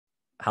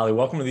Hallie,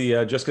 welcome to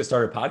the Just Get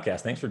Started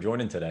podcast. Thanks for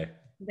joining today.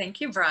 Thank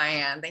you,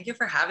 Brian. Thank you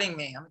for having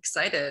me. I'm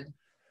excited.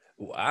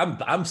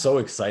 I'm so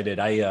excited.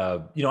 I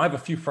have a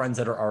few friends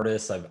that are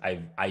artists.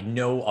 I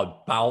know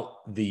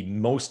about the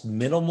most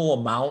minimal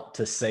amount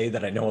to say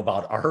that I know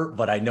about art,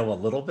 but I know a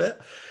little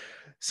bit.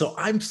 So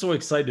I'm so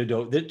excited to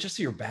know that just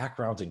your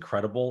background's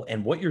incredible,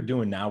 and what you're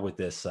doing now with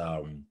this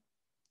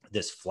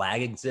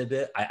flag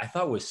exhibit, I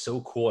thought was so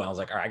cool. And I was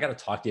like, all right, I got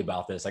to talk to you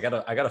about this. I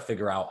got to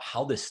figure out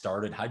how this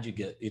started. How'd you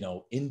get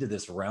into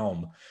this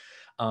realm?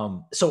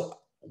 So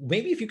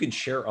maybe if you can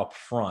share up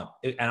front,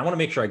 and I want to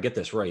make sure I get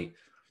this right,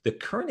 the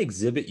current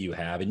exhibit you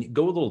have, and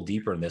go a little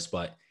deeper in this,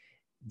 but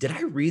did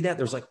I read that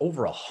there's like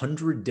over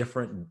 100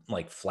 different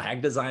like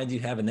flag designs you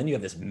have, and then you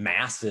have this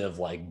massive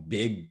like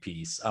big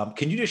piece.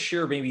 Can you just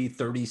share maybe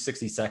 30,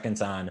 60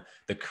 seconds on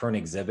the current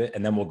exhibit,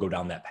 and then we'll go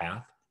down that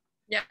path?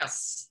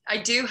 Yes, I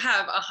do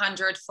have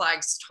 100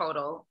 flags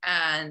total,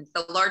 and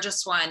the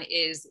largest one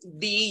is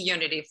the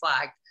Unity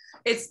flag.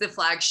 It's the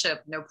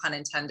flagship, no pun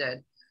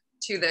intended,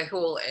 to the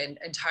whole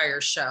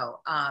entire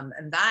show.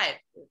 And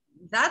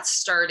that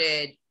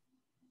started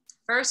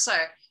first.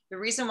 The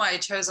reason why I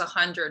chose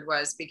 100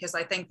 was because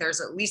I think there's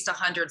at least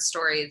 100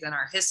 stories in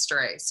our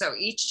history. So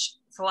each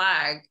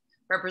flag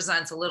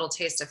represents a little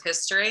taste of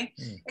history.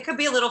 It could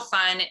be a little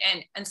fun,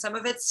 and some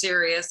of it's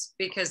serious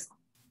because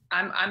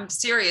I'm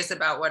serious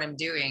about what I'm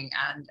doing,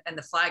 and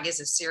the flag is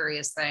a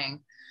serious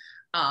thing.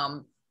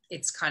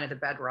 It's kind of the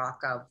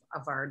bedrock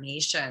of our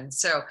nation.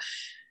 So,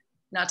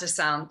 not to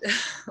sound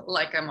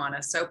like I'm on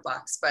a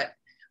soapbox, but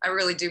I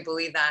really do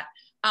believe that.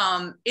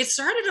 It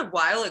started a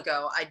while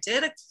ago. I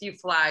did a few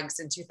flags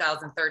in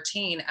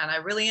 2013, and I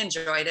really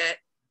enjoyed it,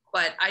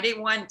 but I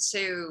didn't want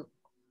to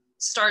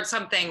start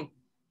something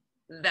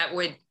that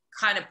would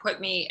kind of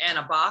put me in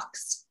a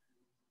box,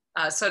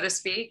 so to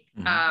speak.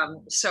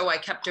 So I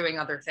kept doing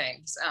other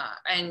things.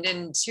 And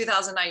in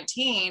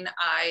 2019,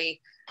 I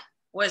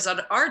was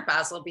at Art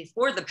Basel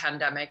before the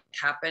pandemic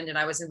happened, and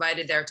I was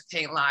invited there to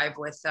paint live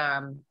with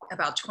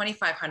about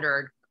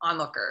 2,500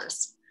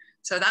 onlookers.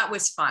 So that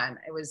was fun.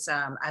 It was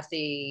at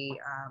the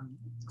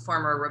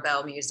former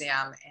Rebel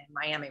Museum in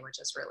Miami, which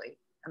is really,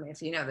 I mean,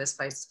 if you know this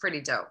place, it's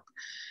pretty dope.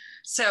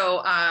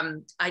 So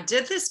I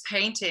did this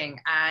painting,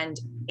 and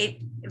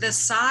the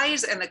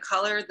size and the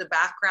color, the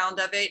background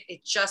of it,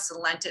 it just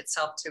lent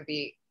itself to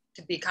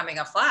becoming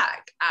a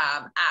flag.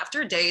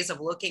 After days of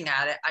looking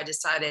at it, I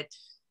decided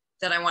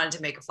that I wanted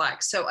to make a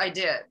flag. So I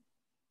did.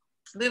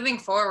 Moving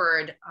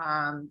forward,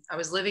 I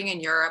was living in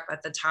Europe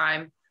at the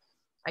time.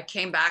 I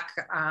came back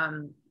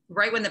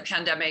right when the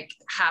pandemic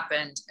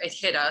happened. It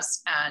hit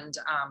us, and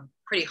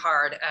pretty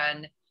hard.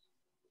 And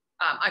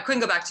I couldn't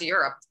go back to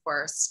Europe, of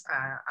course.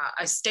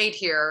 I stayed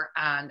here,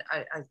 and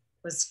I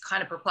was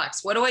kind of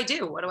perplexed. What do I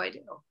do? What do I do?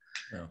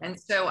 Yeah. And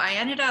so I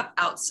ended up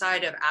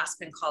outside of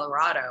Aspen,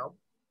 Colorado.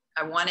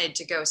 I wanted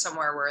to go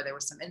somewhere where there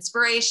was some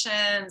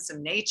inspiration,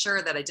 some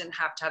nature, that I didn't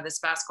have to have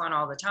this mask on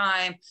all the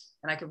time,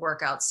 and I could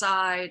work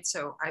outside.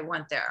 So I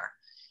went there.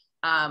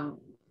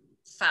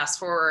 Fast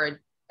forward,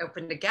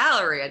 opened a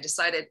gallery. I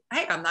decided,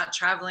 hey, I'm not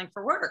traveling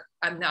for work.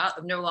 I'm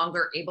no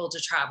longer able to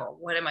travel.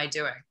 What am I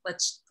doing?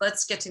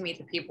 Let's get to meet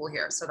the people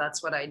here. So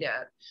that's what I did.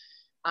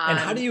 And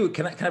how do you,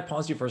 can I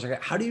pause you for a second?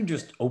 How do you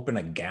just open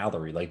a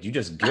gallery? Like, do you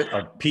just get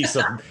a piece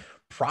of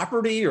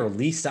property or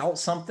lease out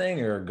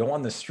something or go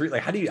on the street?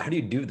 Like, how do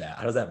you do that?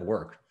 How does that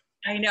work?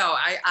 I know.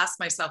 I asked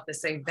myself the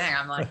same thing.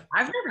 I'm like,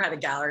 I've never had a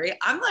gallery.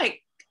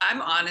 I'm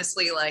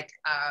honestly like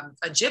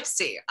a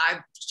gypsy.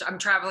 I'm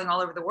traveling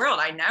all over the world.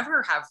 I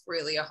never have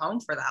really a home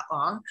for that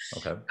long.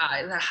 Okay.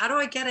 How do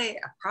I get a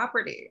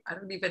property? I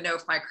don't even know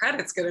if my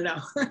credit's good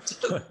enough.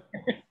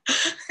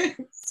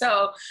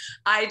 So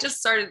I just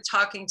started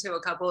talking to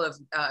a couple of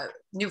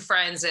new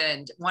friends,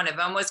 and one of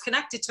them was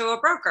connected to a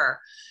broker.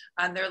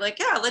 And they're like,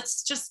 yeah,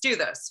 let's just do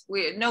this.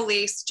 No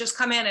lease, just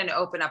come in and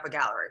open up a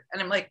gallery.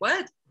 And I'm like,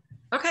 what?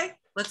 Okay,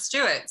 let's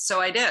do it. So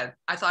I did.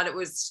 I thought it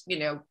was,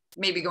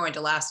 maybe going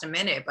to last a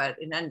minute, but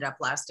it ended up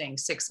lasting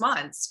 6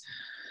 months.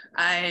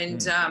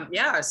 And so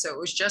it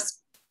was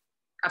just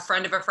a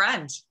friend of a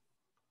friend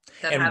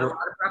that had a lot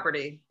of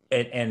property.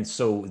 And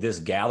so this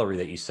gallery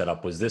that you set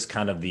up, was this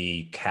kind of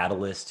the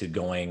catalyst to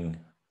going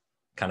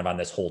kind of on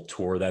this whole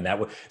tour then?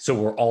 So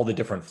were all the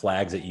different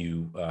flags that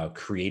you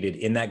created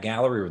in that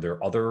gallery, or were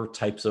there other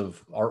types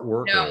of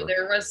artwork? No,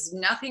 there was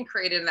nothing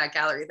created in that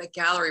gallery. The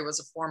gallery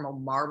was a formal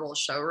marble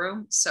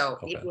showroom. So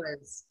It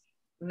was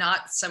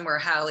not somewhere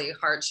Hallie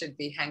Hart should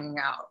be hanging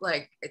out,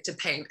 like to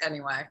paint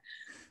anyway,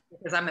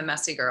 because I'm a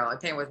messy girl. I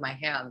paint with my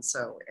hands.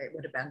 So it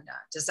would have been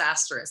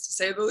disastrous to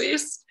say the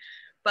least.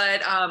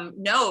 But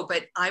no,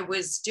 but I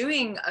was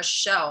doing a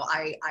show.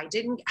 I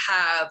didn't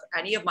have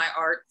any of my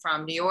art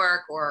from New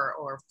York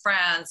or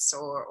France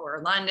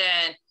or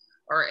London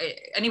or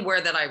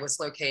anywhere that I was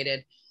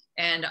located.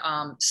 And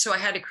so I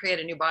had to create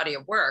a new body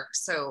of work.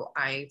 So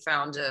I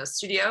found a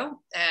studio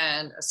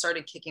and I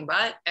started kicking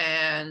butt.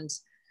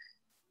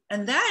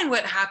 And then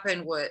what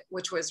happened,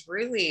 which was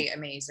really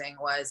amazing,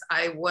 was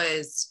I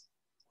was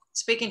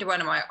speaking to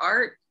one of my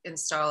art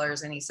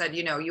installers, and he said,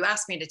 you know, you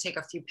asked me to take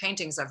a few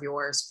paintings of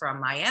yours from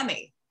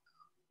Miami.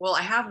 Well,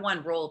 I have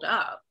one rolled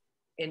up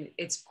and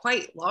it's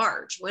quite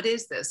large. What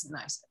is this? And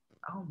I said,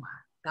 oh my,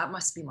 that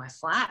must be my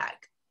flag.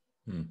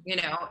 You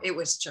know, it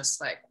was just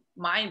like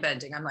mind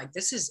bending. I'm like,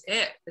 this is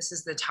it. This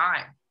is the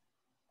time.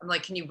 I'm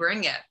like, can you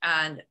bring it?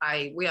 And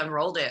we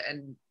unrolled it,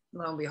 and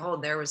lo and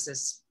behold, there was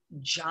this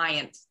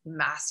giant,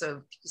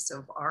 massive piece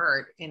of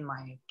art in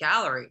my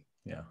gallery.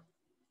 Yeah.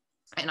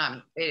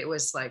 And it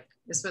was like,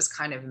 this was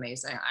kind of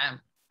amazing.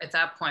 At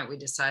that point, we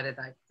decided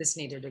that this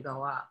needed to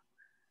go up.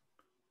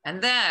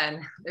 And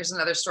then there's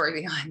another story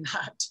behind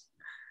that.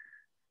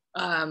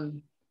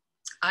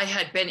 I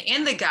had been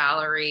in the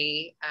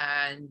gallery,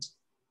 and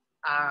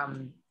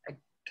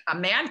a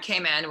man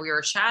came in. We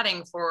were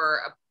chatting for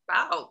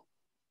about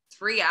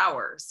 3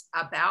 hours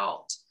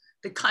about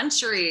the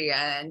country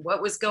and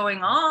what was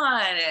going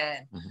on,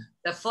 and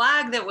the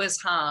flag that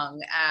was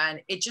hung.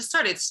 And it just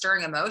started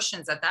stirring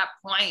emotions at that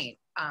point.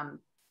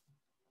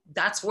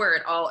 That's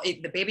where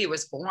the baby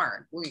was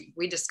born.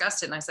 We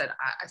discussed it, and I said,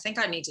 I think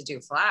I need to do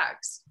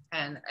flags.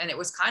 And it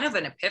was kind of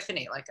an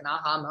epiphany, like an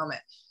aha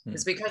moment.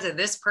 It's because of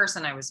this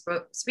person I was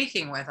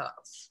speaking with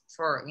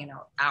for, you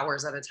know,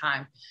 hours at a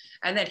time.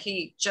 And that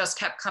he just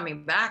kept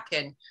coming back,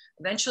 and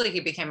eventually he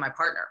became my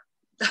partner.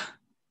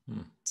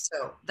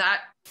 So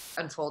that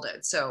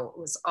unfolded. So it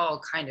was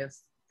all kind of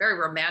very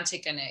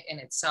romantic in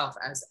itself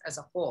as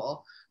a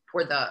whole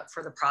for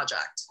the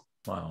project.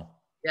 Wow.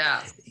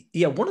 Yeah.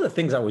 Yeah. One of the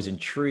things I was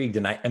intrigued,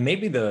 and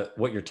maybe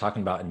what you're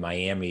talking about in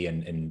Miami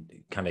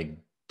and kind of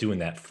doing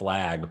that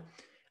flag,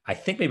 I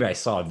think maybe I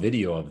saw a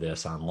video of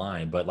this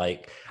online, but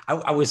like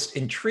I was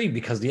intrigued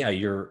because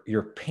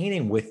you're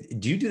painting with,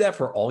 do you do that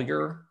for all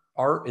your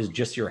art? Is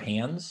just your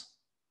hands?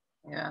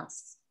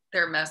 Yes.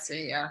 They're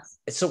messy. Yeah.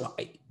 So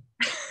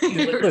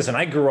listen,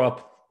 I grew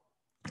up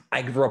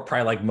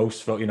probably like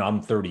most folks, you know,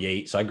 I'm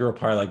 38. So I grew up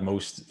probably like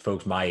most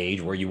folks my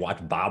age, where you watch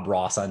Bob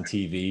Ross on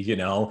TV, you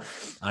know,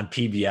 on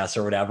PBS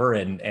or whatever.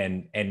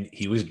 And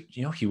he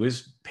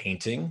was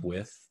painting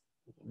with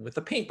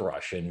a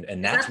paintbrush.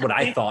 And that's what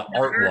I thought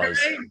art was.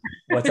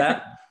 What's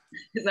that?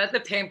 Is that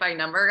the paint by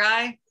number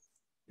guy?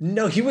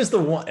 No, he was the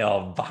one.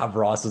 Oh, Bob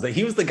Ross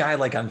he was the guy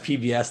like on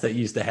PBS that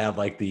used to have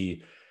like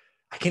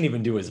I can't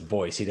even do his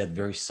voice. He had a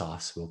very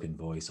soft spoken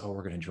voice. Oh,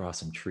 we're going to draw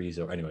some trees.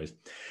 Or anyways,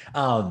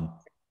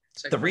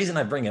 the reason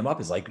I bring him up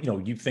is like, you know,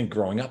 you think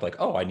growing up like,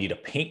 oh, I need a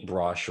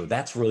paintbrush, or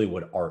that's really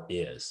what art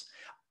is.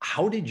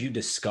 How did you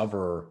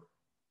discover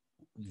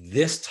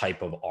this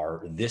type of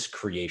art, this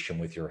creation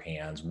with your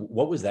hands?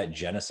 What was that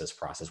genesis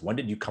process? When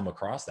did you come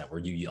across that? Were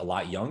you a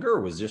lot younger,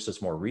 or was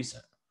this more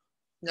recent?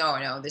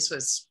 No, this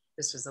was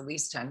at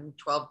least 10,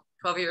 12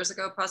 years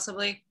ago,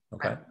 possibly.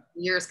 Okay.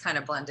 Years kind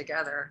of blend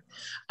together.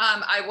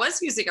 I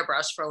was using a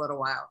brush for a little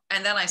while,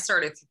 and then I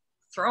started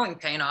throwing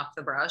paint off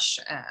the brush.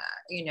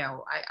 You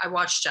know, I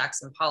watched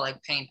Jackson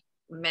Pollock paint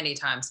many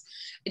times.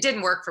 It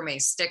didn't work for me.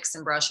 Sticks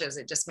and brushes,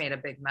 it just made a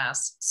big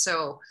mess.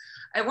 So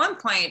at one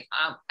point,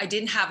 I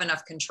didn't have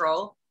enough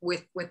control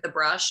with the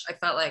brush. I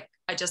felt like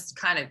I just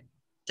kind of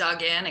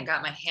dug in and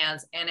got my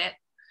hands in it,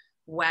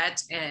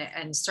 wet,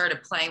 and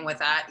started playing with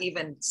that,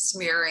 even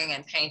smearing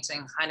and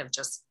painting, kind of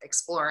just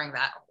exploring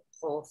that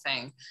whole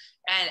thing.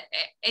 And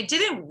it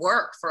didn't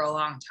work for a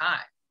long time.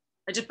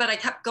 But I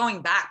kept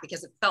going back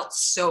because it felt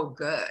so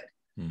good.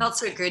 It felt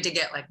so good to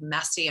get like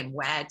messy and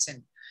wet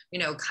and, you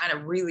know, kind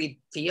of really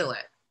feel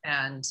it.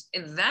 And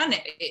then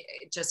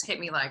it just hit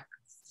me like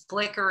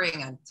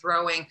flickering and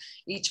throwing.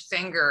 Each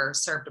finger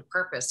served a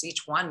purpose.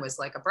 Each one was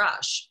like a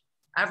brush.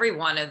 Every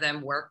one of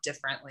them worked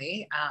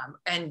differently.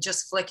 And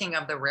just flicking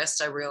of the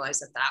wrist, I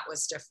realized that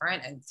was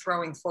different, and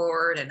throwing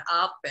forward and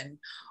up and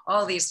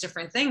all these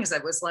different things.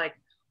 That was like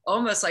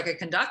almost like a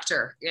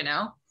conductor, you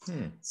know?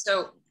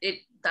 So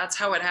that's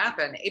how it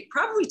happened. It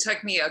probably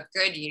took me a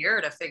good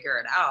year to figure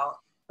it out.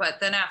 But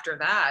then after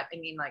that, I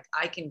mean, like,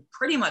 I can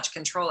pretty much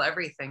control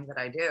everything that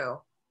I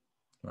do.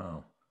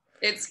 Wow.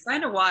 It's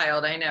kind of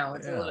wild. I know.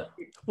 It's a little.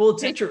 Well,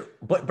 it's interesting,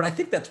 but I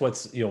think that's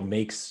what's, you know,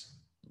 makes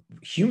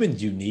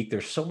humans unique.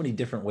 There's so many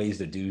different ways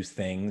to do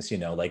things, you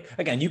know, like,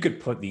 again, you could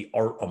put the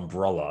art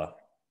umbrella,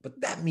 but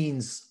that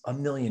means a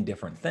million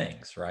different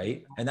things,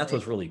 right? And that's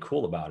what's really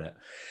cool about it.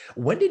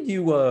 When did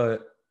you I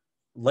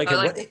like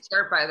your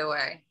shirt, by the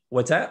way.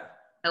 What's that?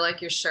 I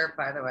like your shirt,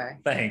 by the way.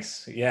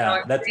 Thanks.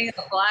 Yeah, that's the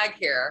flag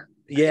here.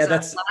 Yeah,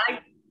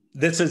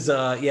 this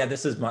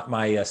is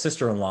my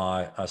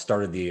sister-in-law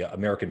started the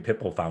American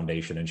Pitbull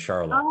Foundation in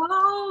Charlotte.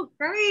 Oh,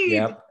 great.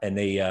 Yep, and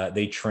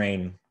they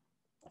train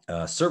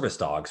service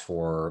dogs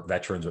for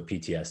veterans with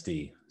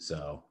PTSD.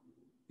 So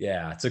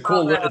yeah, it's a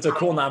cool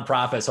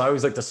nonprofit. So I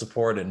always like to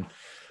support and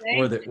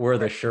wear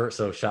the shirt.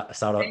 So shout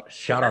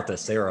out to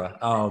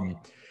Sarah.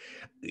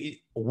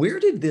 Where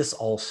did this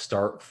all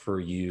start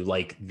for you?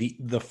 Like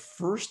the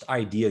first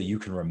idea you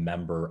can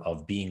remember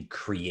of being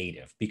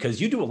creative, because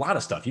you do a lot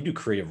of stuff. You do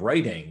creative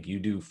writing, you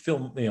do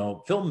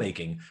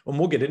filmmaking, and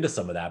we'll get into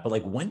some of that. But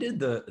like, when did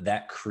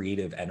that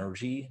creative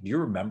energy, do you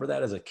remember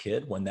that as a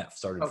kid when that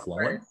started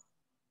flowing?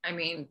 I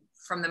mean,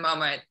 from the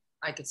moment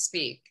I could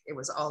speak, it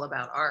was all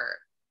about art.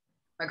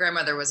 My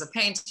grandmother was a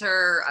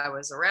painter. I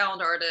was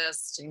around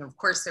artists. You know, of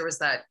course, there was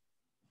that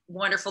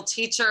wonderful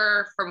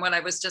teacher from when I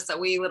was just a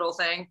wee little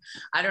thing.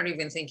 I don't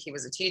even think he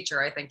was a teacher.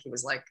 I think he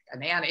was like a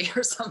nanny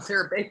or something,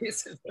 or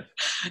babysitter.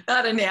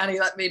 Not a nanny.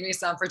 That made me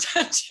sound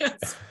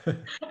pretentious. Wait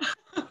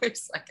a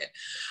second.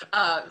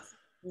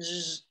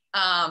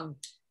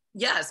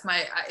 Yes,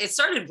 it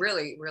started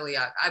really, really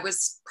young. I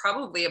was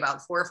probably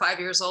about 4 or 5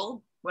 years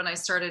old when I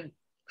started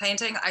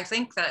painting. I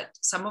think that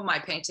some of my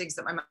paintings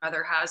that my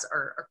mother has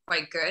are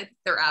quite good.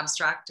 They're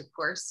abstract, of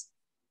course.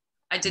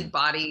 I did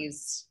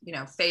bodies, you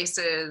know,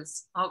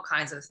 faces, all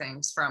kinds of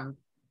things from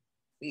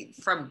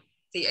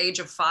the age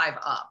of 5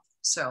 up.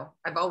 So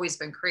I've always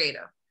been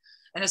creative.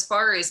 And as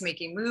far as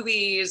making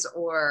movies,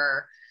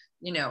 or,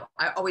 you know,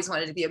 I always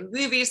wanted to be a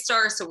movie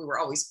star. So we were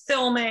always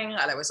filming,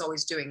 and I was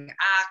always doing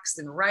acts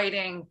and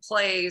writing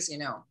plays. You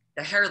know,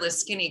 The Hairless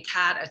Skinny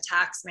Cat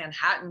Attacks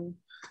Manhattan.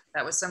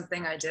 That was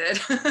something I did.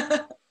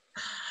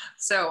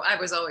 So I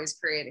was always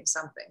creating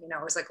something, you know,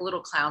 it was like a little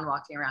clown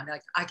walking around,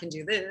 like, I can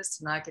do this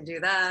and I can do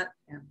that.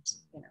 And,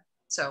 you know,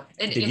 so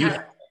did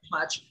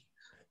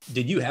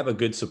you have a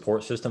good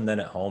support system then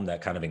at home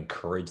that kind of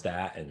encouraged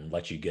that and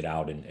let you get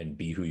out and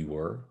be who you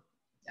were?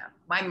 Yeah.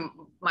 My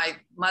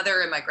mother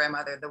and my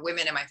grandmother, the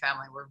women in my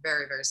family, were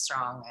very, very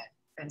strong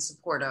and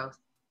supportive,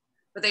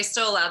 but they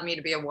still allowed me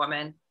to be a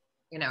woman.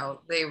 You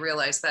know, they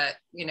realized that,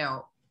 you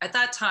know, at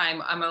that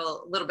time, I'm a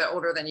little bit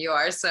older than you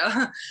are. So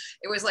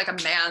it was like a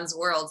man's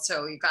world.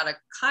 So you got to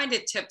kind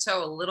of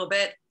tiptoe a little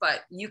bit,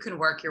 but you can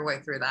work your way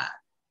through that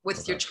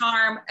with your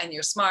charm and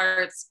your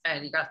smarts,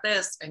 and you got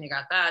this and you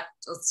got that.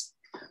 Let's,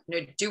 you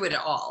know, do it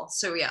all.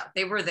 So yeah,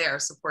 they were there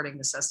supporting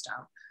the system.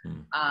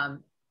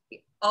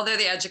 Although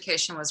the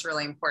education was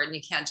really important,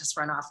 you can't just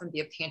run off and be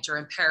a painter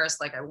in Paris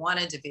like I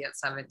wanted to be at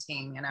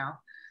 17, you know?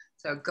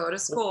 So go to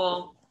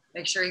school,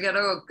 make sure you go to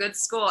a good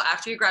school.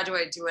 After you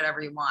graduate, do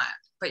whatever you want,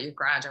 but you're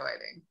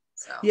graduating.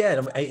 So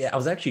yeah, I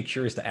was actually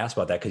curious to ask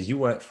about that because you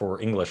went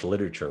for English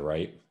literature,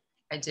 right?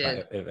 I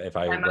did. If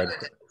I read did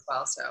as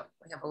well, so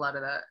we have a lot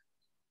of that.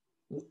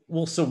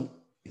 Well, so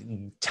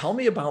tell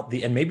me about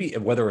and maybe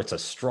whether it's a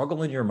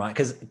struggle in your mind,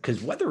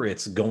 because whether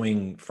it's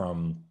going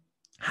from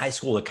high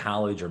school to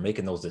college or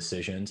making those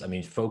decisions, I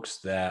mean, folks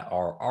that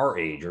are our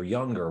age or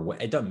younger,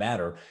 it doesn't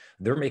matter.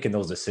 They're making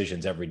those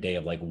decisions every day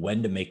of like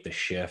when to make the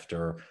shift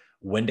or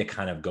when to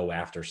kind of go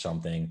after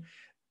something.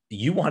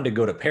 You wanted to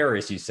go to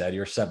Paris, you said.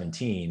 You're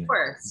 17. Of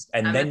course.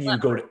 And then you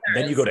go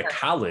to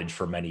college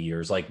for many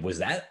years. Like, was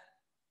that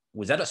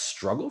a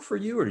struggle for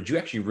you, or did you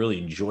actually really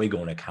enjoy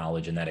going to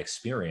college and that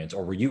experience?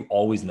 Or were you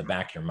always in the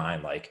back of your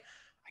mind, like,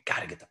 I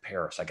got to get to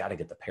Paris. I got to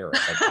get to Paris.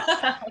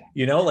 Like,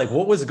 you know, like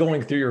what was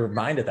going through your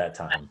mind at that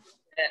time?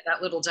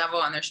 That little devil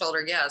on their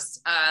shoulder. Yes.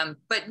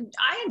 But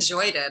I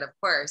enjoyed it, of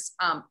course.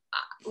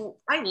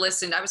 I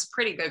listened. I was a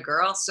pretty good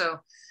girl. So,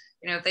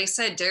 you know, if they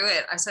said do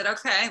it, I said,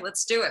 okay,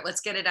 let's do it. Let's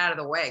get it out of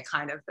the way,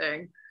 kind of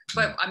thing.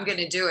 But I'm going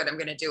to do it. I'm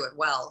going to do it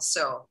well.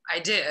 So I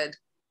did.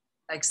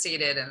 I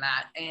succeeded in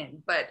that.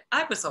 But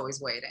I was always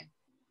waiting.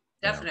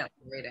 Definitely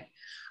waiting.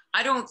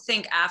 I don't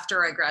think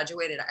after I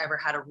graduated, I ever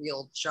had a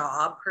real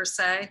job per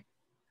se,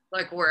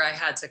 like where I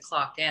had to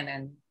clock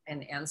in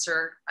and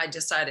answer. I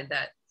decided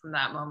that from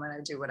that moment,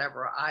 I'd do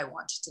whatever I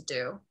wanted to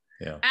do.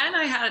 Yeah. And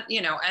I had,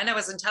 you know, and I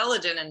was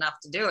intelligent enough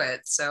to do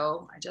it.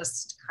 So I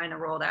just kind of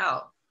rolled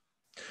out.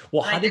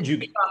 Well, how did you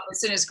take off as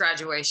soon as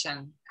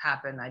graduation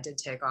happened? I did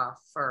take off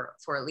for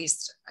at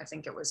least, I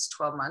think it was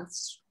 12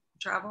 months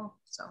travel.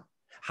 So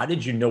how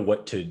did you know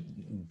what to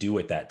do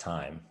at that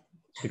time?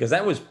 Because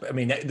that was, I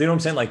mean, you know what I'm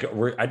saying? Like,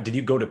 did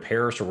you go to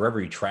Paris or wherever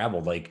you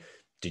traveled? Like,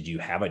 did you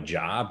have a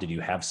job? Did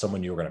you have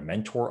someone you were going to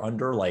mentor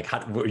under? Like,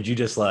 how would you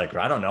just like,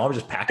 I don't know, I'm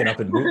just packing up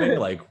and moving?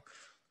 Like,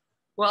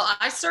 well,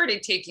 I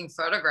started taking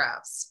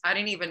photographs. I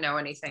didn't even know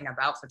anything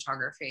about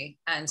photography.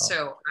 And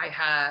so I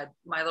had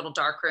my little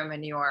darkroom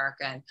in New York,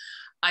 and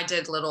I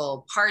did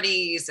little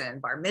parties and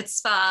bar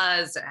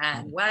mitzvahs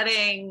and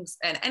weddings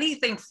and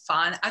anything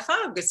fun. I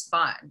thought it was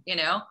fun, you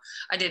know.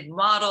 I did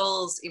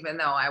models, even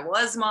though I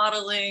was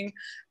modeling,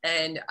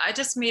 and I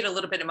just made a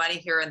little bit of money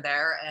here and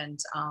there. And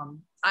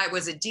I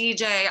was a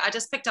DJ. I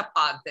just picked up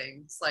odd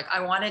things. Like I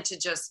wanted to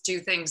just do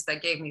things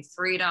that gave me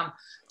freedom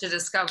to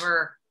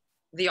discover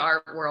the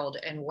art world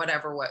in what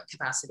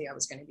capacity I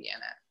was going to be in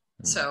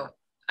it. So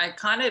I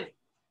kind of,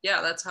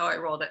 that's how I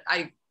rolled it.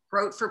 I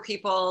wrote for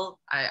people.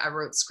 I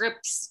wrote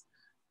scripts,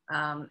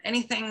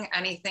 anything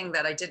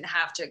that I didn't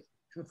have to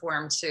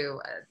conform to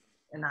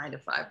a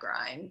 9-to-5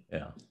 grind.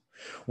 Yeah.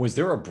 Was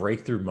there a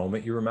breakthrough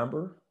moment you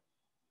remember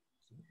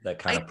that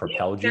kind of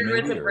propelled you?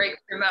 There was a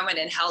breakthrough moment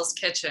in Hell's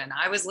Kitchen.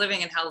 I was living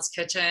in Hell's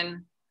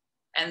Kitchen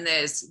and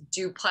this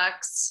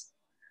duplex,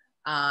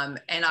 and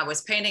I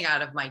was painting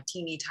out of my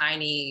teeny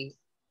tiny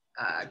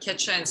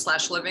kitchen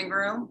 / living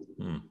room.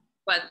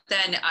 But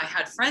then I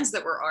had friends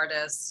that were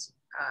artists,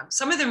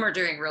 Some of them were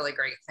doing really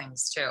great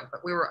things too,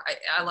 but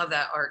I love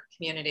that art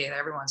community that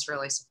everyone's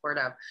really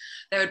supportive.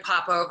 They would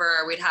pop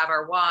over, we'd have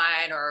our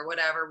wine or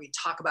whatever, we'd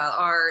talk about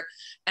art.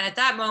 And at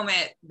that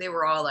moment, they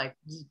were all like,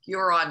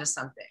 you're onto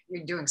something.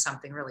 You're doing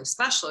something really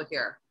special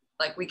here.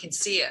 Like, we can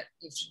see it.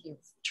 You've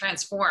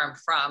transformed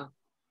from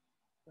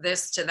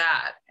this to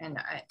that. And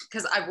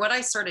what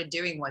I started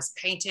doing was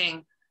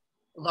painting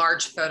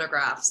large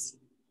photographs.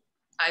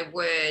 I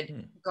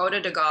would go to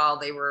Degas,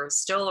 they were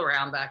still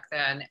around back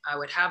then. I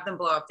would have them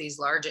blow up these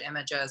large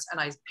images and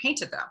I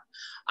painted them.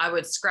 I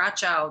would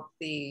scratch out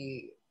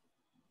the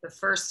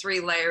first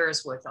 3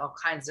 layers with all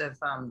kinds of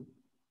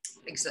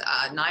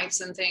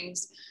knives and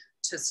things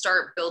to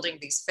start building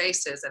these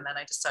faces. And then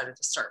I decided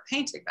to start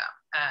painting them.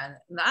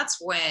 And that's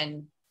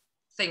when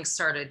things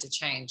started to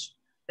change.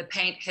 The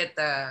paint hit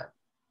the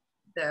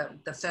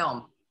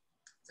film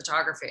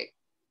photography.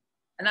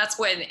 And that's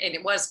when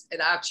it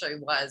actually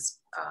was,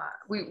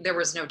 there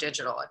was no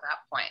digital at that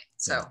point.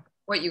 So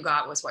what you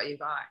got was what you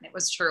got. And it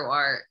was true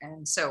art.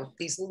 And so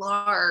these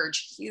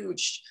large,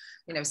 huge,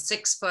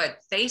 6-foot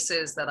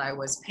faces that I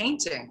was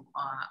painting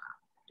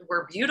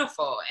were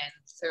beautiful. And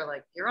they're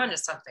like, you're onto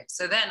something.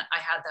 So then I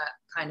had that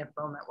kind of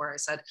moment where I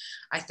said,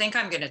 I think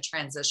I'm going to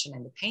transition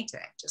into painting,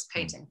 just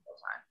painting full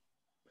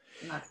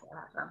time. And that's what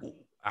happened.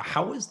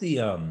 How is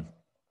the,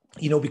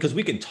 because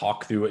we can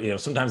talk through,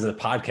 sometimes in the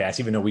podcast,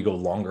 even though we go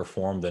longer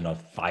form than a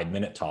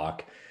 5-minute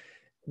talk,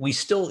 we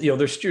still,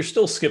 you're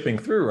still skipping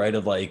through, right?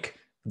 Of like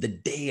the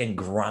day and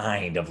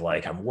grind of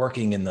like, I'm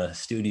working in the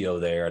studio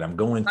there and I'm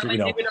going through,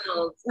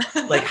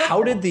 like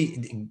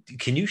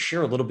can you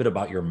share a little bit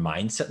about your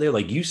mindset there?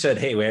 Like you said,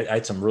 hey, I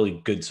had some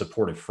really good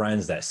supportive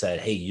friends that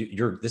said, hey,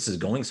 this is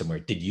going somewhere.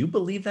 Did you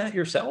believe that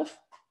yourself?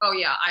 Oh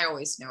yeah. I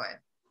always knew it.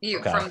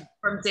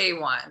 From day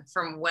one,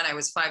 from when I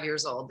was 5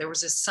 years old, there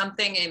was just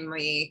something in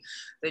me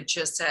that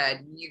just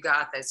said, you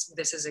got this.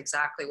 This is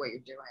exactly what you're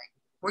doing,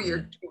 what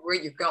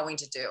you're going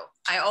to do.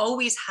 I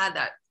always had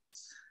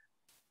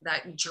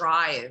that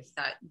drive,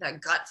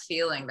 that gut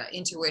feeling, that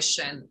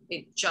intuition.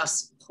 It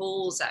just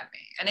pulls at me,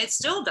 and it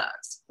still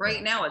does.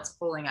 Right now, it's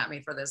pulling at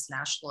me for this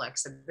national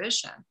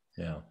exhibition.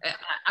 Yeah,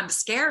 I'm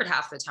scared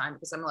half the time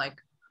because I'm like,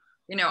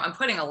 I'm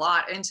putting a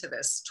lot into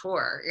this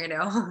tour,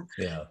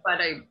 Yeah.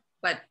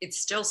 But it's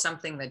still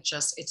something that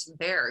it's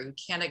there. You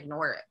can't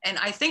ignore it. And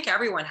I think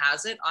everyone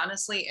has it,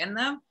 honestly, in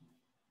them.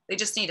 They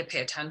just need to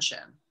pay attention.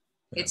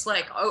 Yeah. It's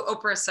like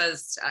Oprah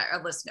says,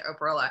 I listen to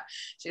Oprah a lot.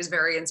 She's a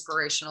very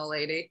inspirational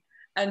lady.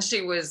 And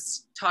she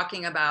was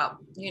talking about,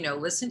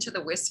 listen to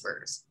the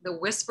whispers. The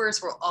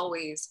whispers will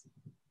always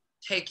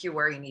take you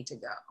where you need to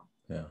go.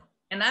 Yeah.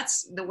 And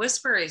the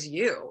whisper is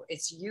you.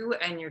 It's you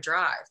and your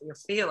drive, your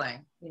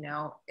feeling.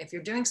 If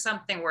you're doing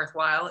something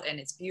worthwhile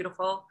and it's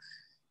beautiful,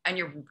 and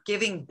you're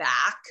giving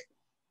back,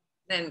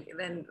 then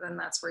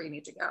that's where you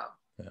need to go.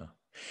 Yeah.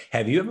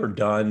 Have you ever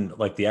done,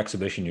 like the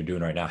exhibition you're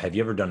doing right now, have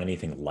you ever done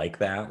anything like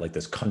that? Like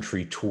this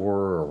country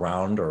tour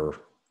around or?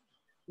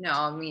 No,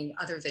 I mean,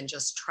 other than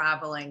just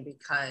traveling,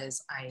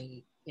 because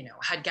I,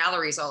 had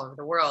galleries all over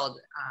the world.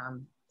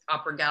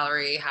 Opera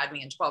Gallery had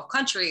me in 12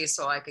 countries,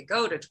 so I could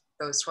go to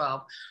those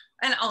 12.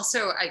 And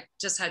also I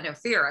just had no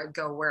fear. I'd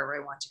go wherever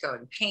I want to go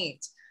and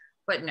paint,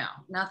 but no,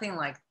 nothing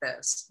like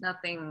this.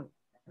 Nothing,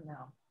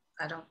 no.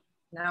 I don't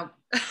know.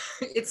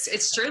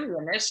 It's truly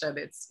a mission.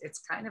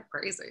 It's kind of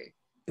crazy.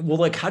 Well,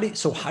 like, how do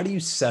you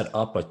set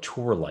up a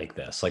tour like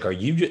this? Like, are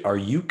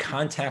you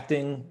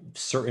contacting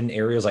certain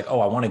areas? Like,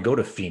 oh, I want to go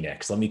to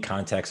Phoenix. Let me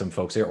contact some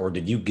folks there. Or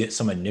did you get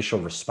some initial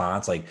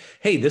response? Like,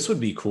 hey, this would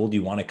be cool. Do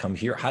you want to come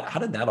here? How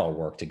did that all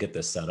work to get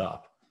this set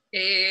up?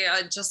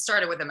 I just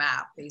started with a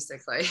map,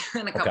 basically,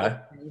 and a couple of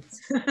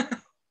things.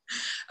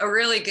 A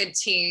really good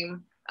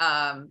team.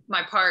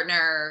 My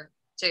partner,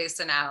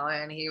 Jason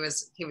Allen, he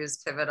was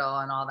pivotal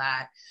and all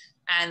that.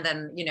 And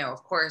then,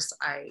 of course,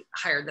 I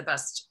hired the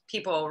best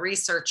people,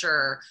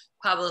 researcher,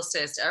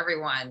 publicist,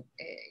 everyone.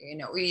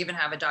 We even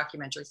have a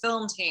documentary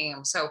film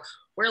team. So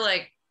we're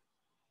like,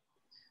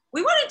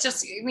 we want to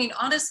just,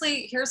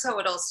 honestly, here's how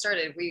it all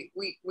started. We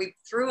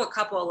threw a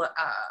couple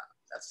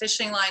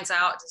fishing lines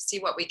out to see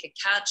what we could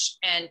catch.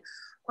 And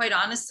quite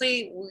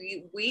honestly,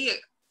 we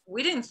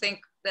didn't think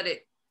that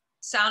it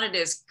sounded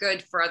as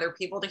good for other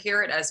people to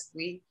hear it as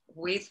we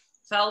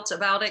felt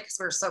about it, because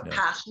we're so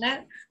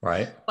passionate.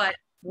 Right. But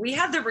we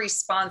had the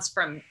response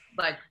from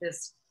like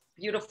this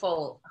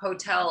beautiful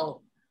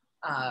hotel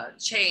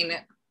chain,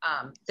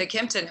 the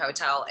Kimpton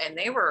Hotel, and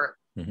they were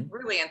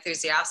really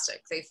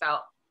enthusiastic. They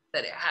felt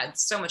that it had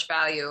so much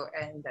value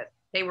and that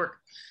they were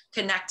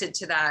connected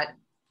to that,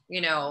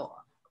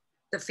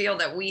 the feel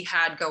that we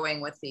had going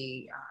with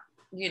the,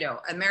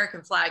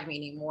 American flag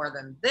meaning more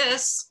than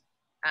this.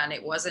 And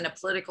it wasn't a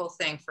political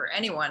thing for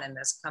anyone in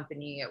this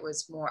company. It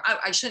was more,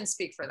 I shouldn't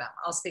speak for them.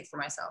 I'll speak for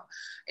myself.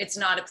 It's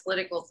not a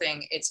political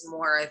thing. It's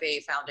more of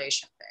a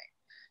foundation thing.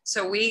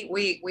 So we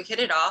hit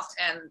it off,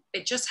 and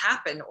it just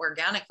happened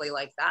organically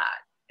like that.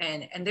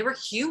 And they were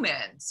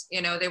humans,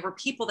 they were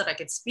people that I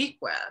could speak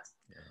with.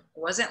 Yeah.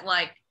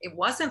 It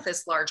wasn't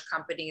this large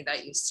company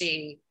that you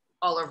see,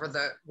 all over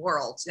the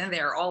world, and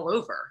they're all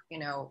over, you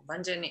know,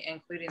 London,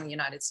 including the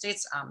United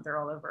States. They're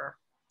all over.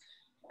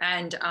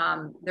 And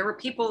there were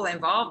people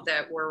involved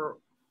that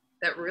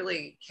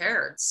really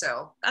cared.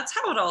 So that's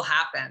how it all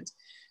happened.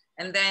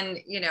 And then,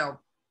 you know,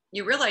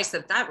 you realize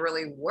that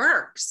really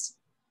works,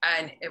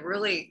 and it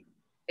really,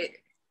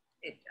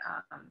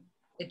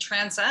 it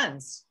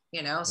transcends,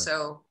 you know,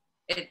 so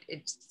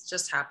it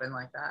just happened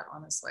like that,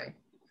 honestly.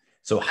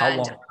 So how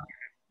long?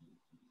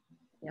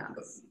 Yeah.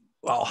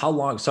 Well, how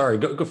long? Sorry,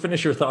 go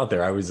finish your thought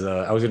there. I was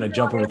going to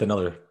jump in with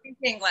another.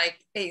 Thinking like,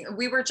 hey,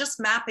 we were just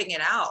mapping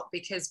it out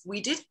because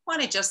we didn't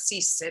want to just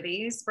see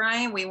cities,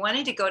 Brian. We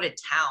wanted to go to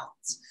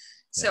towns.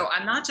 So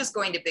I'm not just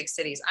going to big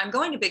cities. I'm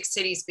going to big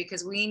cities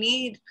because we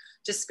need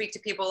to speak to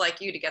people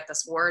like you to get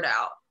this word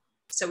out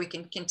so we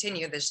can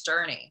continue this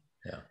journey.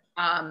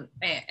 Yeah.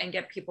 And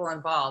get people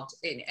involved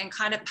and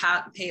kind of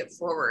pay it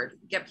forward,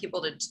 get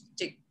people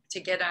to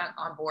get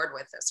on board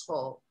with this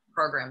whole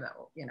program that,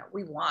 you know,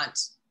 we want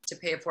to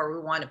pay it forward.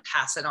 We want to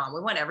pass it on.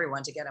 We want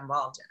everyone to get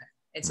involved in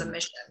it. It's a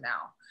mission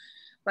now.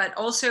 But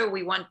also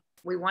we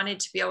wanted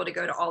to be able to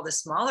go to all the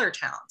smaller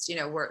towns, you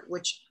know,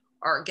 which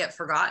get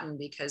forgotten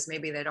because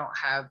maybe they don't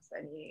have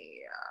any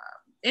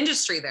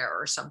industry there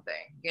or something,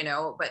 you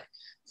know, but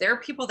there are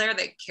people there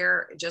that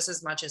care just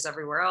as much as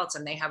everywhere else,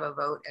 and they have a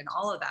vote and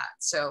all of that.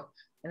 So,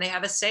 and they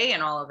have a say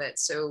in all of it.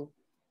 So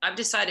I've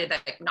decided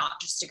that not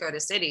just to go to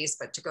cities,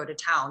 but to go to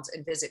towns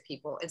and visit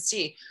people and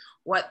see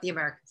what the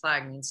American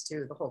flag means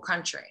to the whole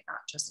country, not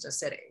just a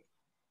city.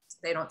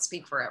 They don't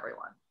speak for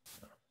everyone.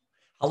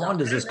 How long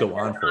does this go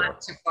on for?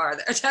 Too far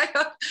there.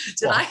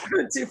 Did I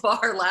go too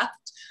far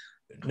left?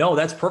 No,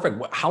 that's perfect.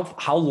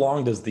 How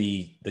long does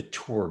the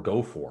tour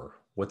go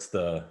for? What's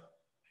the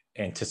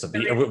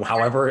anticipation?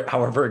 However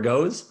it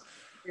goes.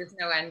 There's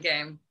no end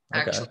game,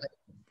 actually. Okay.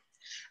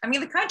 I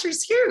mean, the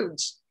country's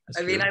huge.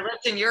 I mean, I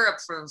lived in Europe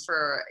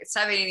for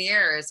 7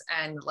 years,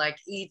 and like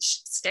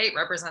each state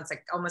represents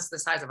like almost the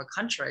size of a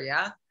country.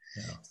 Yeah.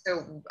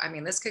 So, I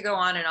mean, this could go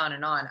on and on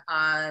and on.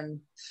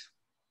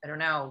 I don't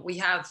know. We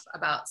have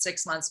about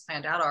 6 months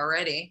planned out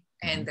already,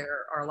 and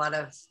there are a lot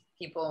of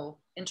people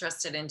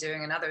interested in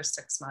doing another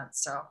 6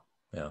 months. So,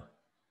 yeah.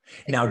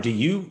 Now, do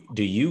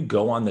you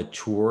go on the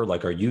tour?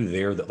 Like, are you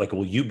there? Like,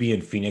 will you be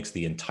in Phoenix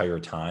the entire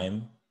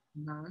time?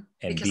 Mm-hmm.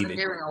 Because I'm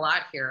doing a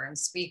lot here and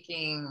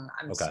speaking.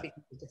 I'm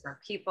speaking to different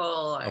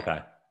people.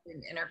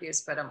 In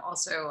interviews, but I'm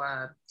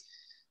also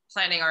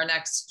planning our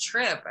next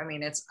trip. I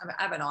mean,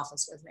 I have an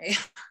office with me.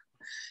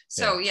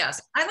 So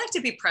yes, I like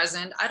to be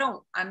present.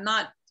 I'm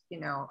not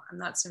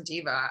some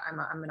diva.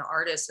 I'm an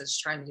artist that's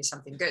trying to do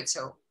something good.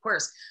 So of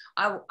course,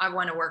 I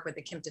want to work with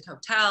the Kimpton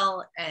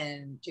Hotel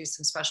and do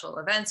some special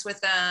events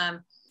with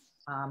them.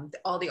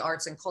 All the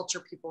arts and culture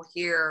people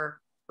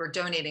here. We're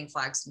donating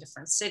flags in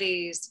different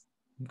cities.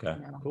 Okay,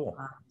 cool.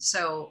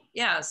 So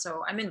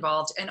I'm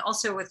involved, and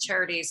also with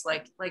charities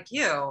like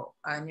you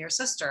and your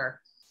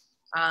sister.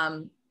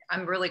 I'm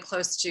really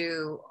close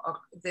to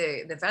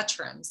the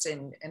veterans,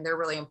 and they're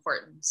really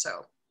important.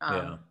 So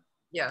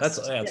yes,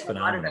 that's phenomenal.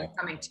 A lot of them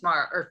coming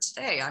tomorrow or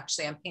today.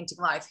 Actually, I'm painting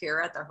live here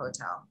at the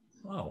hotel.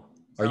 Wow,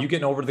 are you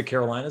getting over to the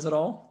Carolinas at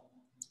all?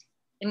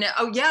 No,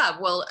 oh yeah.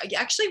 Well,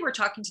 actually, we're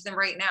talking to them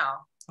right now.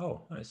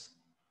 Oh, nice.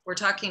 We're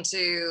talking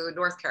to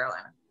North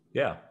Carolina.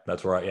 Yeah,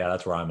 that's where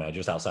I'm at,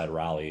 just outside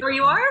Raleigh. Oh,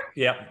 you are?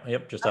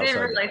 Yep, just outside. I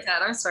didn't realize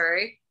that. I'm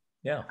sorry.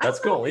 Yeah, that's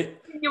cool.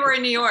 You were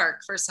in New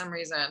York for some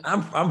reason.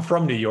 I'm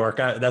from New York.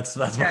 That's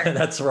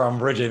where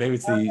I'm originally. Maybe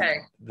it's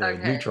the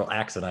neutral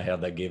accent I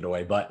have that gave it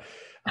away. But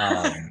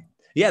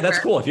yeah, that's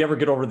cool. If you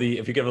get over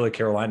the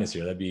Carolinas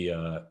here,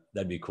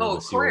 that'd be cool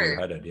to see where you're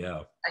headed.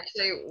 Yeah.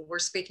 Actually, we're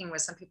speaking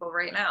with some people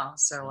right now,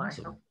 so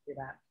awesome. I hope to do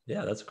that.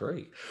 Yeah, that's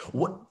great.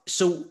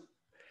 So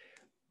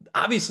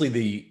obviously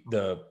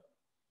the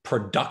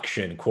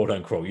production, quote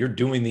unquote, you're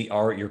doing the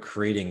art, you're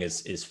creating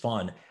is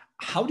fun.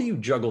 How do you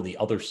juggle the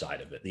other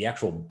side of it, the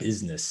actual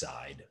business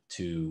side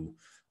to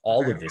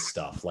all of this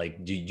stuff?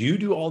 Like, do you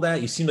do all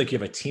that? You seem like you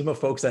have a team of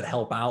folks that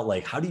help out.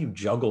 Like, how do you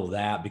juggle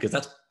that? Because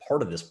that's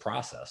part of this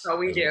process. Oh,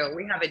 we do.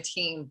 We have a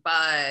team,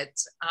 but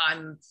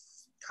I'm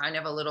kind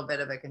of a little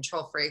bit of a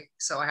control freak.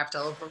 So I have to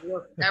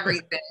overlook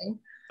everything.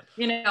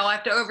 I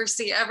have to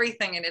oversee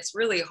everything, and it's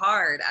really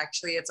hard.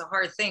 Actually, it's a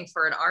hard thing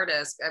for an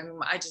artist. I mean,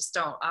 I just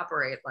don't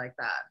operate like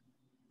that.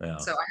 Yeah.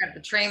 So I have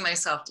to train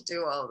myself to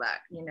do all of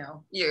that.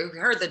 You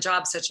heard the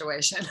job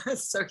situation.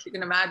 So you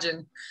can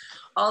imagine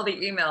all the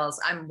emails.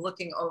 I'm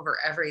looking over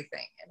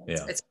everything, and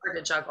it's hard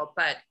to juggle.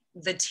 But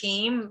the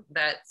team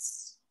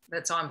that's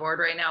on board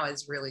right now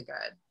is really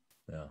good.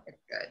 Yeah.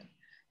 It's good.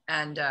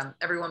 And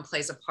everyone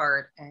plays a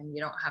part, and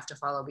you don't have to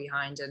follow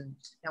behind, and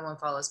no one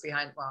follows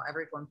behind. Well,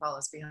 everyone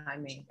follows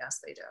behind me.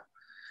 Yes, they do.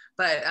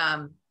 But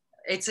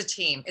it's a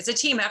team. It's a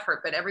team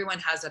effort, but everyone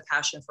has a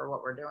passion for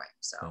what we're doing.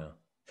 So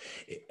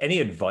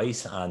any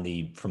advice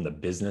from the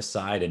business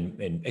side,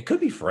 and it could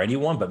be for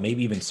anyone, but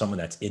maybe even someone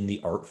that's in the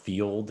art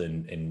field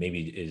and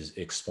maybe is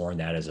exploring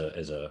that as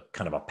a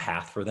kind of a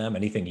path for them?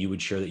 Anything you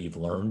would share that you've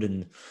learned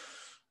in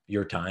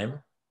your time?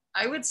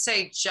 I would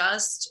say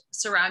just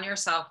surround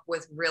yourself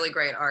with really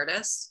great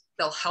artists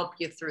they'll help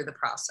you through the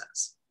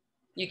process.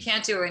 You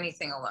can't do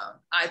anything alone.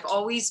 I've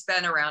always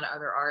been around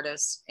other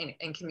artists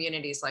in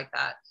communities like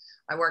that.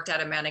 I worked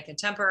at a Manic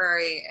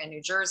Contemporary in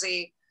New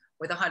Jersey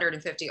with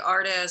 150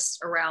 artists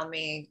around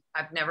me.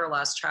 I've never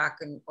lost track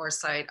or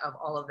sight of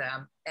all of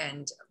them.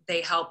 And they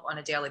help on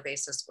a daily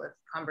basis with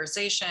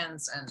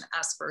conversations and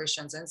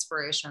aspirations,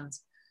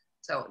 inspirations.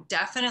 So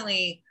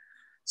definitely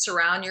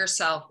surround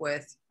yourself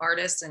with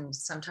artists, and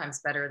sometimes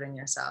better than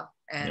yourself.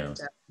 And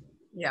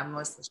yeah,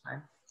 most of the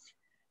time.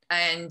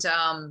 And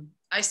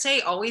I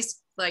say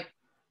always, like,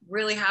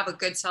 really have a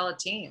good solid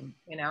team,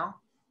 you know,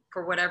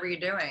 for whatever you're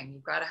doing.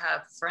 You've got to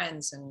have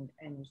friends and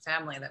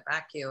family that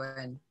back you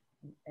and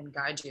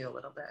guide you a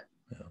little bit.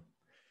 Yeah.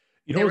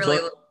 You know, really,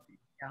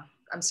 yeah.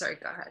 I'm sorry,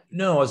 go ahead.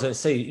 No, I was going to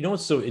say, you know,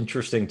 what's so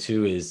interesting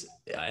too is,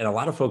 and a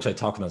lot of folks I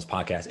talk to on this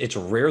podcast, it's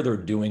rare they're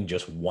doing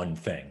just one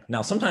thing.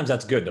 Now, sometimes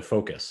that's good to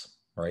focus,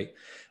 right?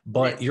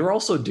 But you're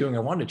also doing, I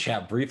wanted to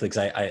chat briefly,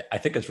 because I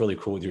think it's really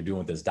cool what you're doing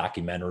with this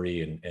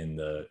documentary and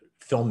the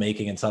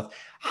filmmaking and stuff.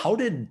 How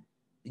did,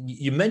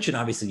 you mentioned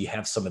obviously you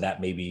have some of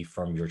that maybe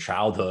from your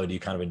childhood, you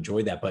kind of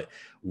enjoyed that, but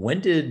when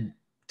did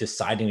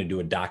deciding to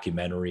do a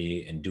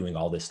documentary and doing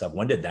all this stuff,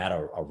 when did that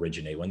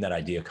originate? When did that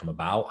idea come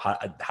about?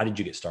 How did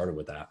you get started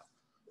with that?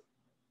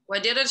 Well,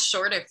 I did a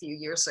short a few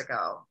years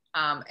ago.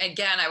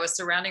 Again, I was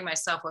surrounding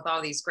myself with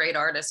all these great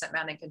artists at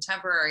Manic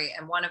Contemporary,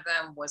 and one of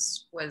them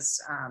was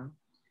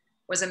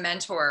a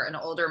mentor, an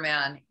older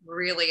man,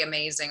 really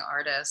amazing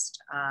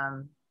artist,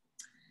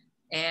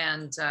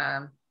 and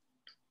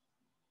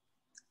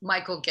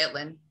Michael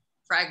Gitlin.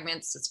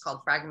 Fragments. It's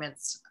called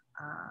Fragments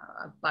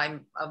by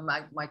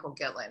Michael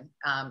Gitlin.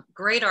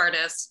 Great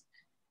artist.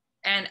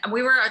 And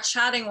we were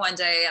chatting one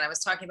day, and I was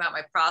talking about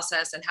my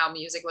process and how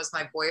music was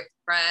my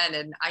boyfriend,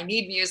 and I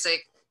need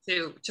music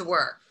to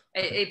work.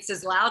 It's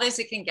as loud as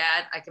it can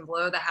get. I can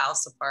blow the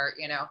house apart,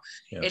 you know.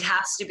 Yeah. It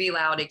has to be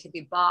loud. It could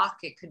be Bach.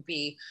 It could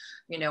be,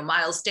 you know,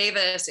 Miles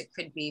Davis. It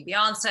could be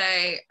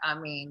Beyonce. I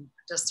mean,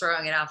 just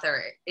throwing it out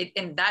there.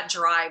 And that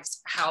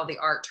drives how the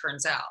art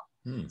turns out.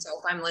 So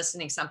if I'm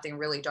listening to something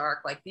really dark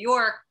like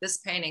Bjork, this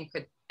painting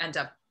could end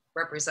up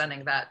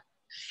representing that.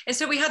 And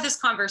so we had this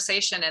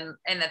conversation,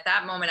 and at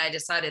that moment I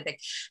decided that,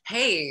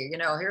 hey, you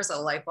know, here's a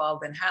light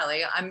bulb in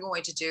Hallie. I'm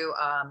going to do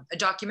a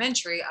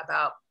documentary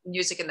about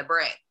music in the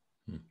brain.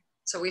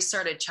 So we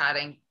started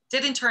chatting.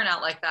 Didn't turn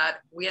out like that.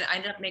 We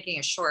ended up making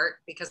a short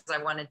because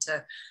I wanted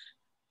to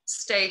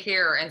stay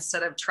here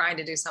instead of trying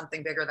to do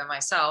something bigger than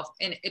myself.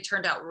 And it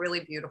turned out really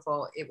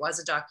beautiful. It was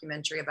a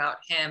documentary about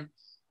him.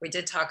 We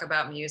did talk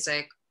about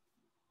music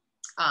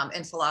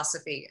and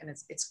philosophy, and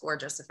it's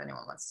gorgeous if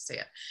anyone wants to see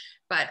it.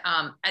 But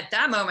at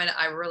that moment,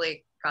 I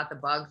really got the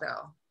bug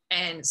though.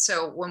 And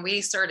so when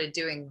we started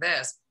doing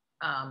this,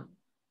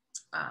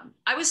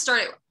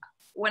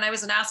 when I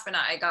was in Aspen,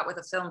 I got with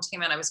a film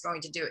team, and I was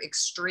going to do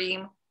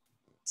extreme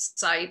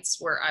sites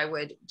where I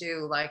would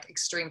do like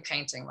extreme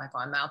painting, like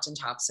on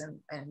mountaintops,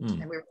 and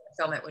we were going to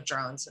film it with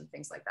drones and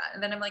things like that.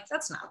 And then I'm like,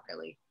 that's not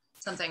really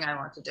something I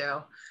want to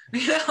do.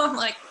 You know, I'm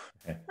like,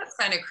 that's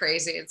kind of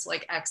crazy. It's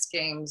like X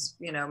Games,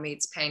 you know,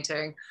 meets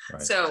painting.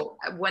 Right. So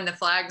when the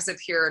flags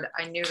appeared,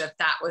 I knew that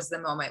that was the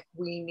moment.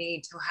 We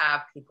need to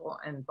have people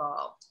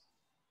involved.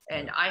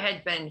 And I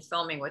had been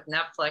filming with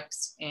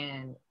Netflix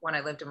when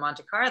I lived in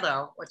Monte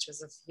Carlo, which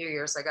was a few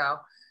years ago,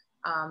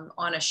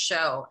 on a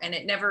show, and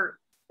it never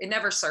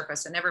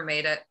surfaced. It never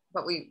made it,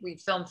 but we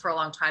filmed for a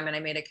long time, and I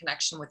made a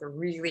connection with a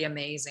really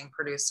amazing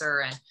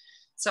producer. And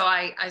so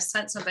I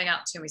sent something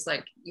out to him. He's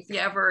like, if you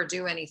ever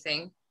do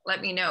anything, let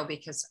me know,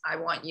 because I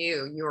want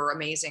you. You're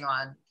amazing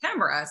on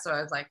camera. So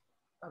I was like,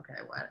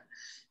 okay, what?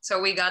 So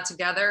we got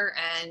together,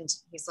 and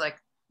he's like,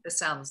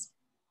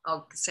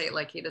 I'll say it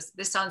like he does,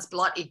 this sounds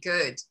bloody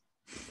good.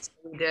 So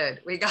we did.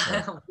 We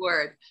got on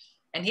board,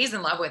 and he's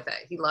in love with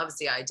it. He loves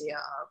the idea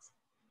of,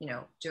 you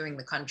know, doing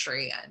the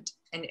country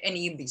and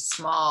any of these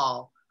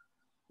small,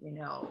 you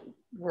know,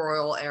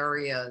 rural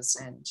areas.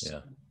 And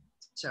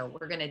so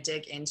we're going to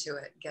dig into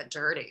it, get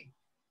dirty,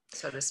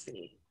 so to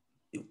speak.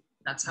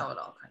 That's how it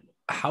all kind of.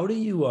 How do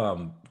you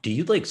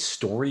like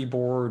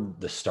storyboard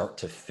the start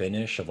to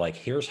finish of like,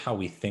 here's how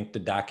we think the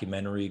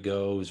documentary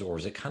goes, or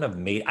is it kind of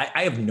made?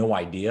 I have no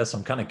idea. So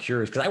I'm kind of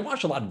curious, because I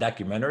watch a lot of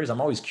documentaries. I'm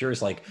always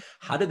curious, like,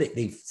 how do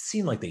they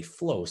seem like they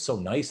flow so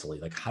nicely?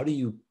 Like, how do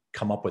you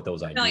come up with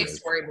those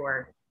ideas?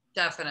 Storyboard,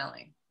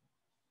 definitely.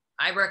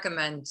 I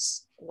recommend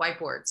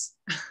whiteboards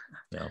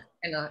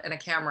and a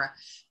camera,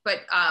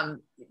 but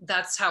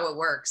that's how it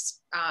works.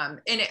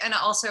 And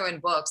also in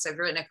books, I've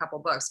written a couple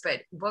books,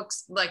 but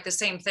books like the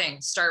same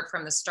thing. Start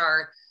from the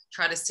start,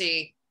 try to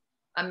see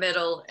a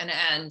middle and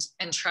end,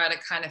 and try to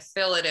kind of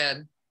fill it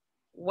in.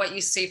 What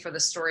you see for the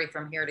story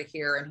from here to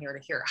here and here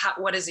to here.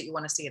 What is it you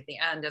want to see at the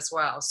end as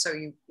well? So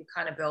you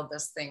kind of build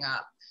this thing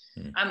up.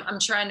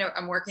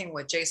 I'm working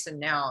with Jason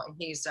now, and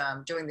he's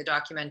doing the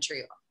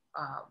documentary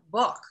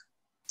book.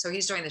 So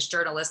he's doing this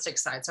journalistic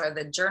side. So I have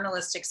the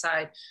journalistic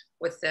side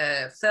with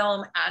the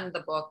film and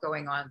the book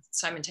going on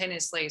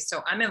simultaneously.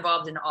 So I'm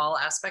involved in all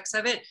aspects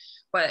of it.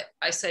 But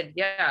I said,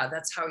 yeah,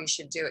 that's how you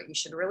should do it. You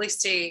should really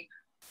see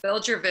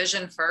build your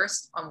vision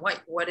first on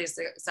what is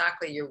it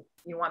exactly you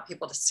want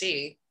people to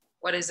see.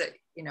 What is it,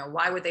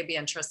 why would they be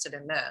interested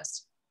in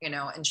this,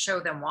 and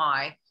show them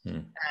why.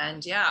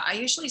 And yeah, I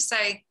usually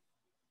say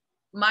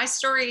my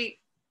story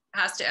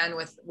has to end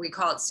with, we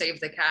call it save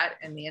the cat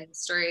in the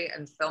industry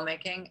and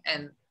filmmaking.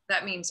 And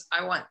that means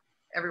I want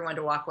everyone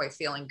to walk away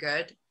feeling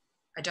good.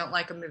 I don't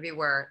like a movie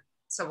where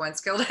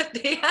someone's killed at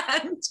the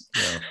end.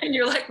 Yeah. And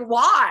you're like,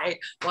 why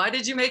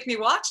did you make me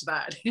watch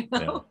that?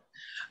 Yeah.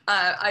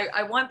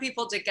 I want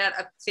people to get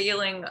a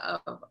feeling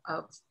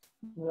of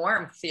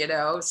warmth,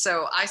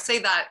 so I say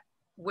that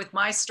with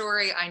my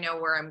story, I know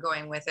where I'm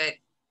going with it,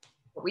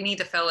 but we need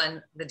to fill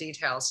in the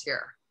details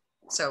here.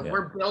 So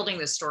we're building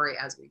the story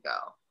as we go.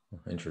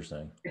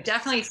 Interesting.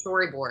 Definitely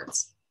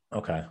storyboards.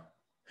 Okay.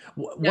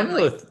 One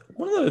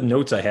of the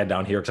notes I had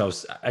down here,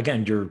 because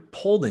you're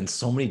pulled in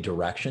so many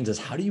directions, is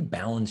how do you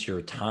balance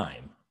your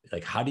time?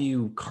 Like, how do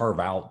you carve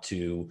out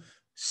to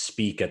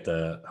speak at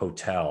the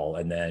hotel,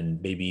 and then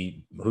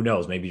maybe, who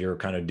knows, maybe you're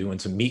kind of doing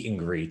some meet and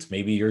greets,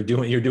 maybe you're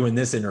doing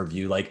this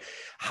interview. Like,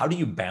 how do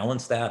you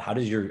balance that?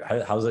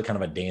 How's it kind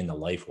of a day in the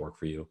life work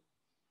for you?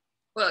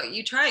 Well,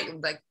 you try,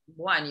 like,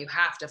 one, you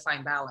have to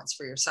find balance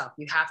for yourself.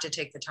 You have to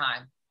take the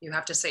time. You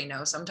have to say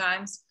no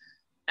sometimes,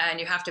 and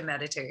you have to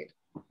meditate.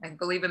 I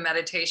believe in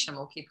meditation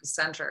will keep you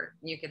centered.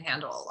 You can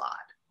handle a lot.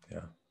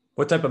 Yeah.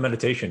 What type of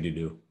meditation do you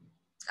do?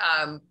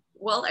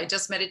 Well, I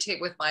just meditate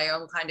with my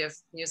own kind of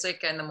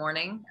music in the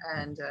morning,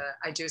 and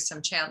I do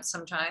some chants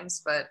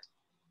sometimes, but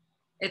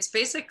it's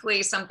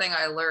basically something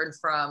I learned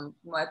from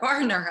my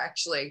partner,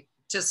 actually,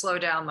 to slow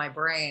down my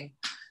brain.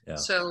 Yeah.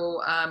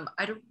 So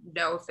I don't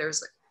know if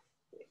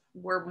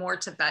we're more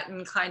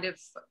Tibetan kind of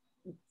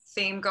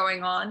theme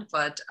going on,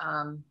 but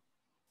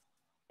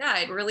yeah,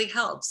 it really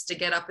helps to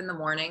get up in the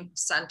morning,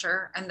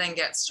 center, and then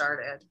get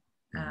started,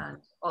 and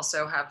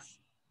also have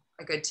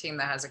a good team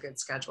that has a good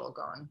schedule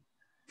going.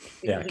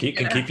 Yeah,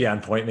 can keep you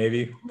on point,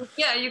 maybe.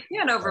 Yeah, you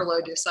can't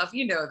overload yourself.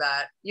 You know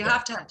that. You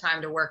have to have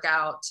time to work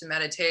out, to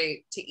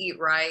meditate, to eat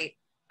right.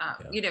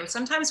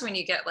 Sometimes when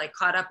you get like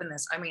caught up in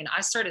this,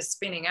 I started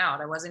spinning out.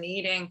 I wasn't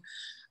eating.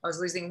 I was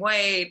losing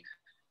weight.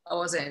 I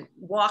wasn't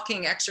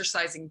walking,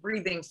 exercising,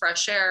 breathing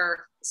fresh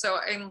air. So,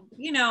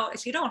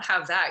 if you don't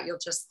have that,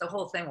 the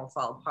whole thing will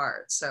fall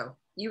apart. So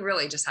you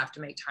really just have to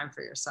make time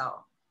for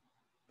yourself.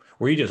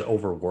 Were you just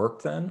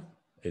overworked then?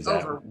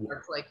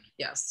 Overworked,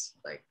 yes.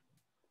 Like,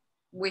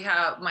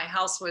 my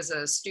house was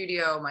a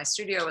studio. My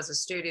studio was a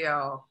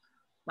studio.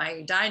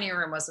 My dining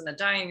room wasn't a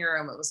dining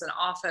room. It was an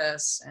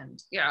office.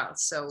 And yeah,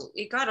 so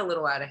it got a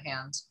little out of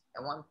hand.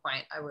 At one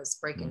point, I was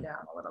breaking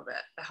down a little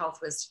bit. The health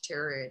was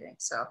deteriorating.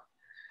 So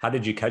how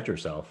did you catch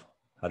yourself?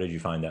 How did you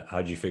find that? How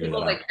did you figure that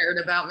out? People that cared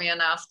about me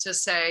enough to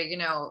say,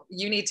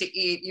 you need to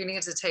eat, you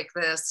need to take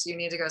this, you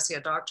need to go see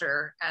a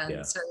doctor.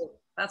 And so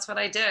that's what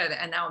I did.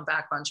 And now I'm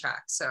back on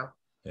track. So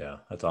yeah,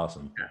 that's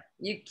awesome.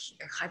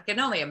 I can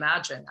only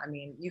imagine.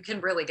 You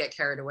can really get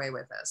carried away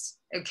with this.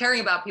 And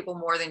caring about people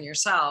more than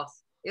yourself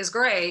is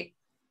great,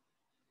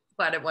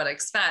 but at what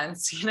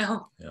expense, Yeah.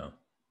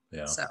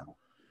 Yeah. So.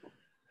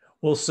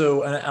 Well,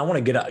 so I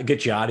want to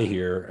get you out of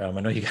here. I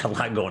know you got a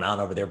lot going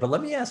on over there, but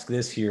let me ask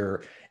this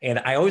here. And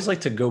I always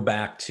like to go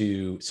back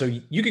to, so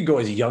you can go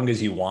as young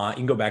as you want.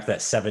 You can go back to that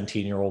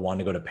 17-year-old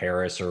wanting to go to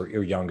Paris or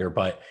younger.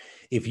 But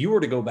if you were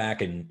to go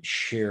back and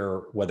share,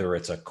 whether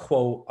it's a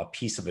quote, a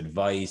piece of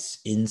advice,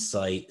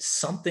 insight,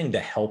 something to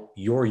help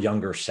your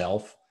younger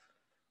self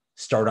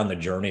start on the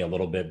journey a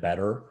little bit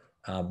better,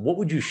 what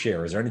would you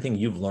share? Is there anything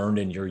you've learned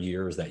in your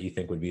years that you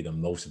think would be the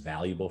most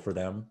valuable for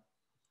them?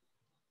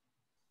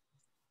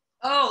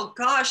 Oh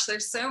gosh,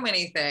 there's so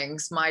many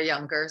things my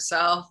younger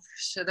self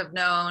should have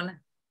known.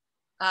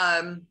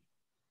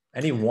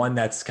 Any one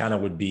that's kind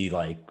of would be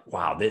like,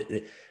 wow,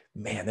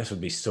 man, this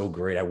would be so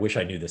great. I wish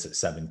I knew this at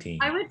 17.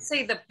 I would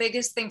say the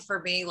biggest thing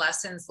for me,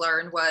 lessons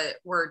learned,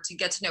 were to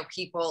get to know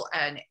people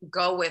and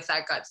go with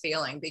that gut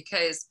feeling,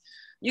 because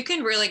you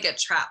can really get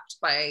trapped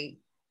by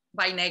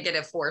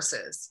negative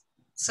forces.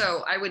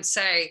 So I would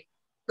say,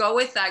 go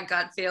with that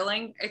gut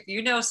feeling. If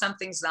you know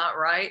something's not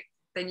right,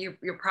 then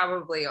you're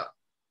probably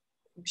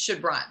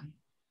should run.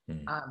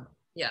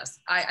 Yes,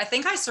 I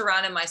think I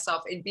surrounded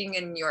myself in being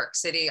in New York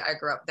City. I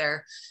grew up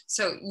there.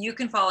 So you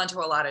can fall into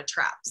a lot of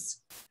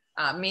traps,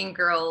 mean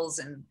girls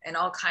and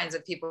all kinds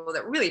of people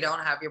that really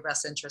don't have your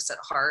best interests at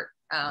heart.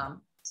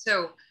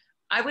 So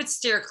I would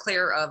steer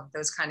clear of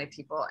those kind of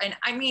people. And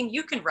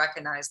you can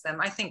recognize them.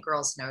 I think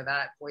girls know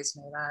that, boys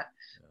know that.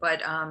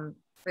 But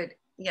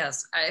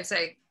yes, I'd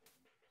say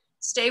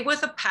stay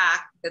with a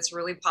pack that's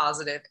really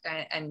positive,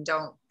 and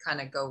don't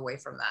kind of go away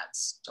from that.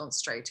 Don't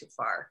stray too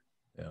far.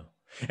 Yeah.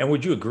 And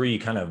would you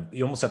agree,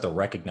 you almost have to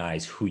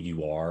recognize who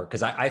you are?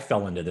 Because I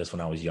fell into this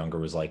when I was younger,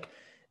 was like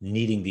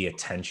needing the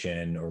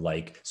attention, or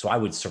so I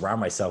would surround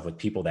myself with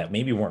people that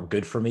maybe weren't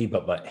good for me,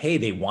 but hey,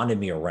 they wanted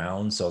me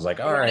around. So I was like,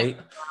 all right.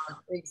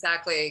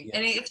 Exactly. Yeah.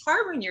 And it's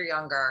hard when you're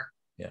younger.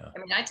 Yeah.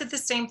 I did the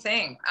same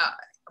thing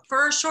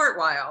for a short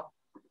while,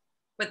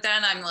 but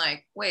then I'm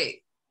like,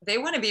 wait, they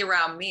want to be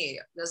around me.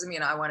 Doesn't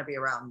mean I want to be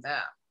around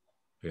them.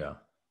 Yeah.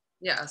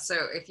 Yeah.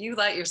 So if you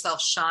let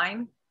yourself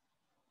shine,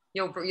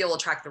 you'll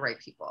attract the right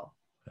people.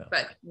 Yeah.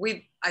 But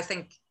I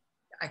think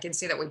I can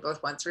see that we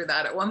both went through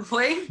that at one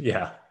point.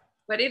 Yeah.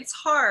 But it's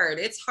hard.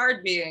 It's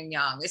hard being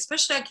young,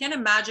 especially I can't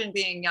imagine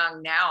being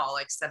young now,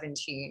 like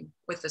 17,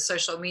 with the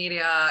social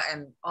media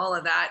and all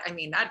of that. I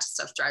mean, that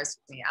stuff drives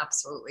me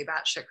absolutely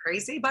batshit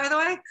crazy, by the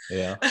way.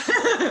 Yeah.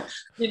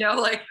 You know,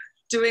 like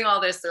doing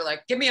all this, they're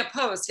like, give me a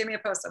post, give me a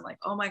post. I'm like,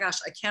 oh my gosh,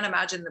 I can't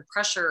imagine the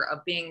pressure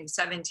of being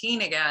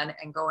 17 again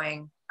and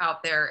going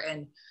out there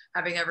and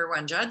having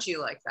everyone judge you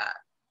like that.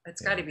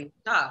 It's got to be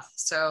tough.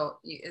 So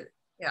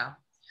yeah,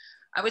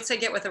 I would say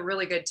get with a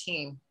really good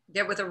team,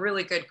 get with a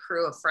really good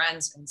crew of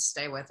friends and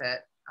stay with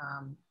it.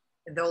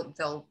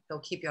 They'll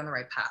keep you on the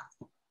right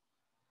path.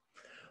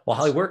 Well,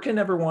 Hallie, where can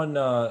everyone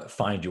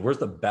find you? Where's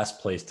the best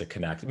place to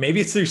connect? Maybe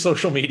it's through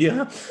social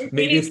media.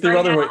 Maybe it's through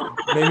other ways.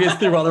 Maybe it's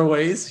through other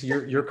ways.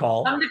 Your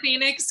call. Come to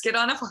Phoenix, get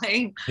on a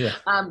plane. Yeah.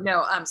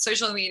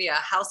 Social media,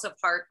 House of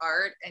Hart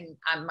Art,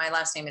 and my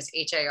last name is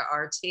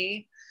Hart.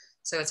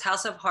 So it's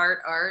House of Hart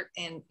Art,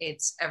 and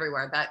it's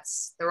everywhere.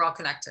 They're all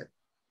connected.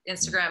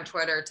 Instagram,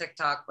 Twitter,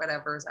 TikTok,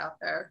 whatever's out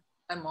there,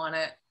 I'm on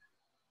it.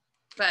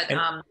 But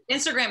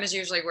Instagram is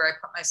usually where I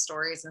put my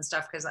stories and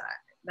stuff because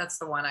that's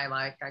the one I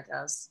like, I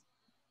guess.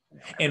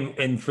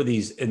 And for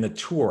these in the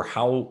tour,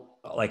 how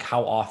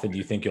often do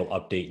you think you'll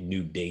update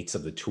new dates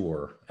of the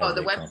tour?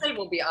 The website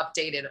will be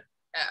updated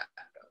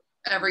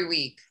every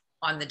week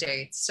on the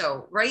dates.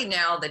 So right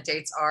now the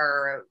dates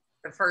are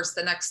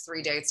the next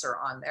 3 dates are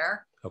on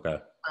there. Okay.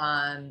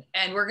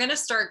 And we're going to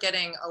start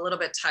getting a little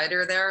bit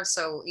tighter there.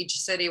 So each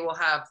city will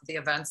have the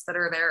events that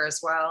are there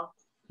as well.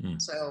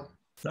 So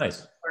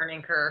nice.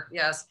 Learning curve.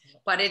 Yes.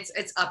 But it's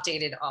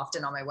updated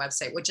often on my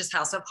website, which is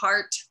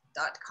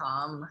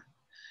houseofhart.com.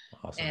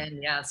 Awesome. And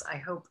yes, I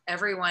hope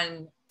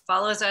everyone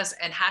follows us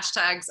and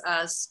hashtags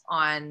us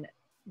on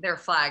their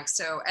flag.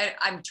 So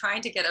I'm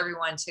trying to get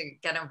everyone to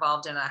get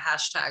involved in a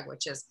hashtag,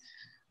 which is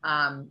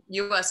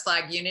US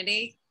Flag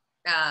Unity.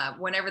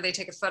 Whenever they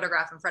take a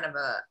photograph in front of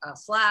a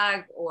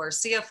flag or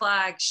see a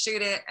flag,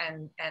 shoot it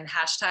and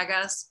hashtag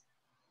us,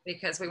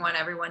 because we want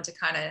everyone to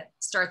kind of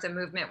start the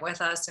movement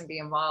with us and be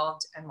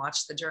involved and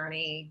watch the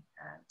journey.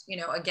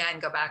 And, again,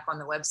 go back on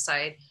the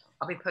website.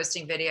 I'll be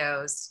posting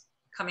videos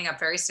coming up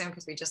very soon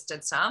because we just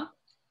did some,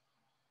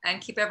 and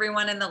keep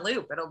everyone in the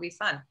loop. It'll be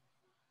fun.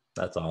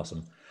 That's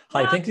awesome.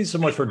 Hi, thank you so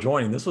much for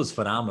joining. This was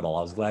phenomenal.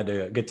 I was glad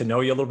to get to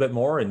know you a little bit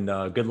more, and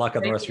good luck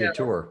on the rest of your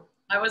tour.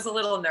 I was a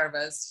little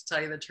nervous, to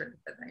tell you the truth,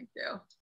 but thank you.